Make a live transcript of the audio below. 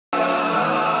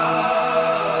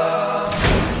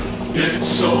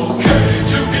It's okay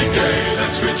to be gay,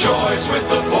 let's rejoice with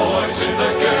the boys in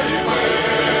the gay way.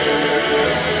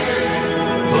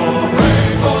 Hooray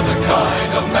for the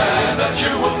kind of man that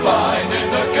you will find in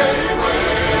the gay way.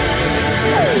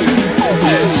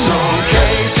 It's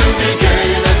okay to be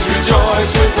gay, let's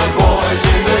rejoice with the boys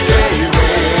in the gay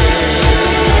way.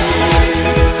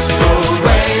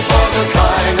 Hooray for the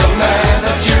kind of man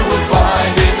that you will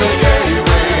find in the gay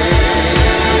way.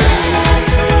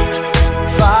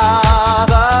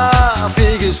 Father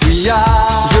figures we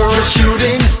are. You're a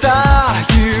shooting star,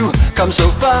 you come so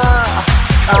far.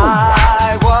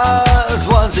 I was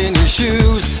once in your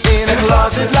shoes, in a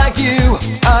closet like you,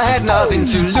 I had nothing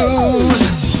to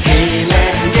lose. Hey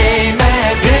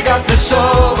man, pick up the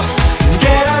soap,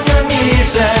 get on your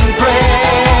knees and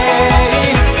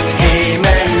pray. Hey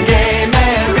man,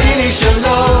 release your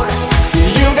load,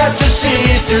 you got to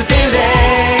cease to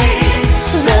delay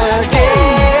the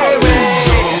game. It's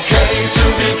okay to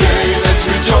be gay, let's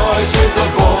rejoice with the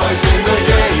boys in the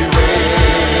gay way.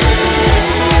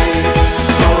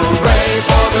 Hooray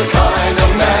for the kind of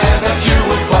man that you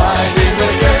will find in the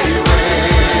gay way.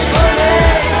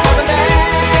 Hooray for the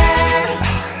man.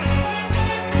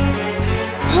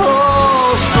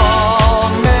 Oh,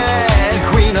 strong man,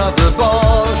 queen of the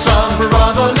ball. Some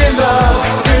brotherly love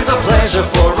is a pleasure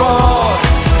for all.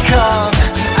 Come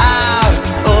out,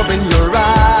 open your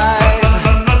eyes.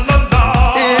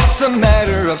 It's a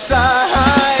matter of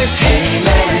size. Hey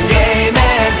man, gay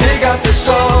man, pick up the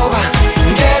soap,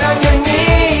 get on your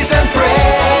knees and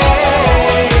pray.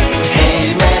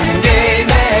 Hey man, gay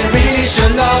man, release your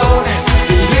load,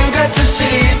 you got to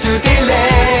cease to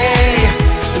delay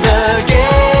the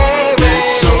game.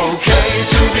 It's okay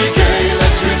to be gay,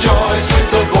 let's rejoice with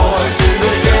the boys in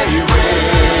the gay way.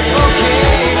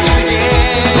 Okay to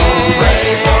begin. Hooray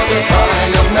for the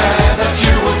kind of man that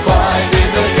you will find in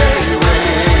the gay way.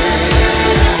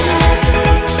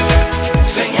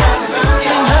 Sing hallelujah,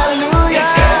 Sing hallelujah.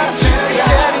 it's getting to It's ya.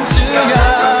 getting to ya.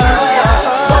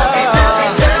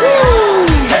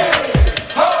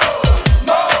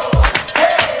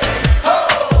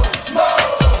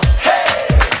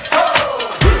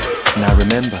 Now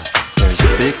remember, there is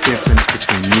a big difference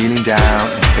between kneeling down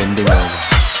and bending over.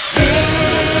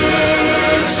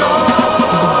 It's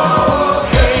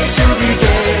okay to be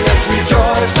gay, let's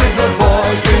rejoice with the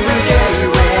boys in the gay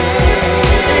way.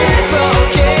 It's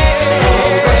okay.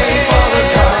 Hooray for the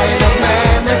kind of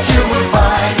man that you will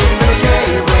find in the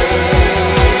gay way.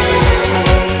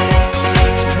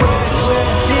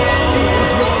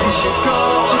 When you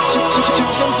go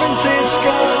to San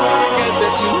Francisco, I guess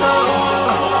that you know.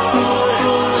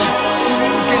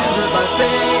 Together by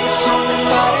face on the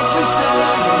night it was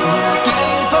done in a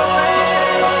gay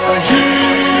parade. A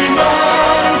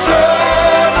He-Man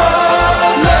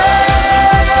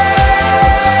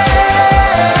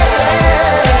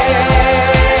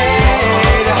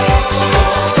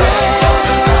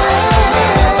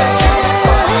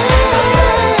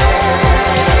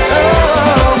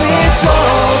It's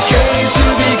okay to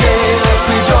be gay, let's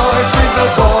rejoice with the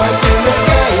boys in the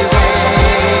gay way.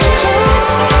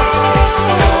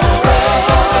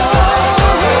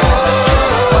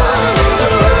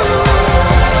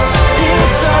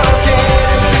 It's okay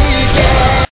to be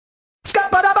gay.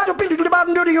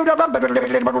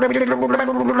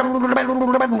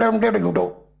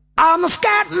 I'm a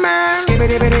scat man.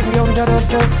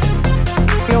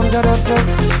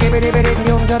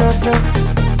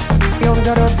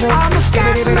 I'm a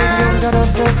scat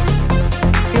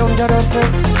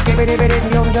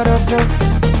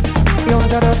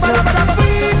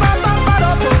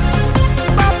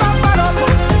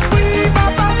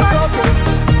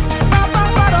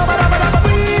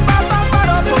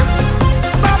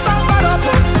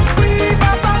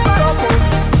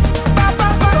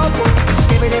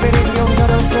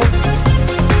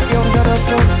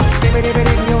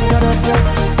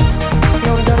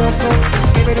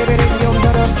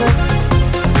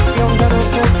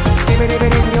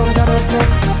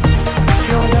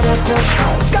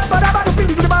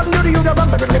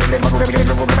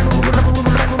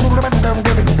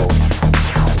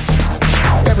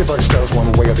Everybody stutters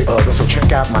one way or the other, so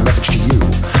check out my message to you.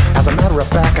 As a matter of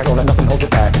fact, I don't let nothing hold you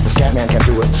back. If the scat man can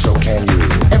do it, so can you.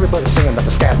 Everybody's saying that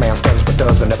the scat man stutters but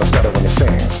does and never stutter when he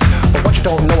sings. But what you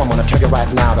don't know, I'm gonna tell you right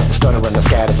now that the stutter and the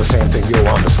scat is the same thing. Yo,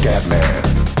 I'm the scat man.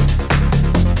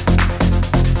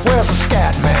 Where's the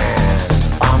scat man?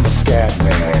 I'm the scat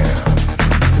man.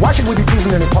 Why should we be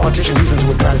pleasing any politician reasons who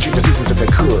would try to cheat diseases if they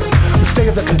could? The state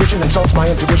of the condition insults my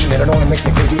intuition and it only makes me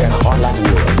crazy and hard like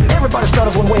wood. Everybody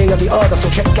stutters one way or the other, so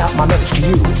check out my message to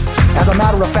you. As a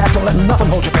matter of fact, don't let nothing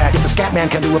hold you back. If the scat man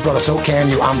can do it, brother, so can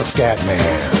you. I'm the scat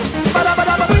man.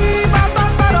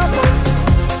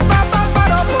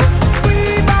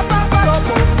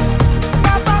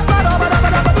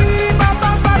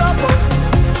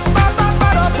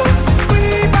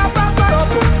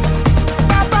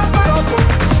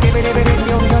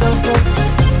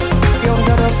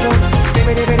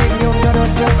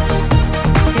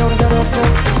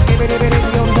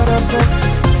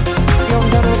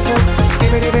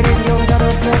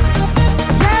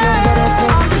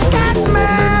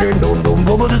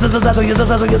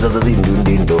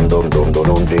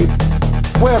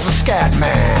 Where's the scat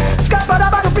man?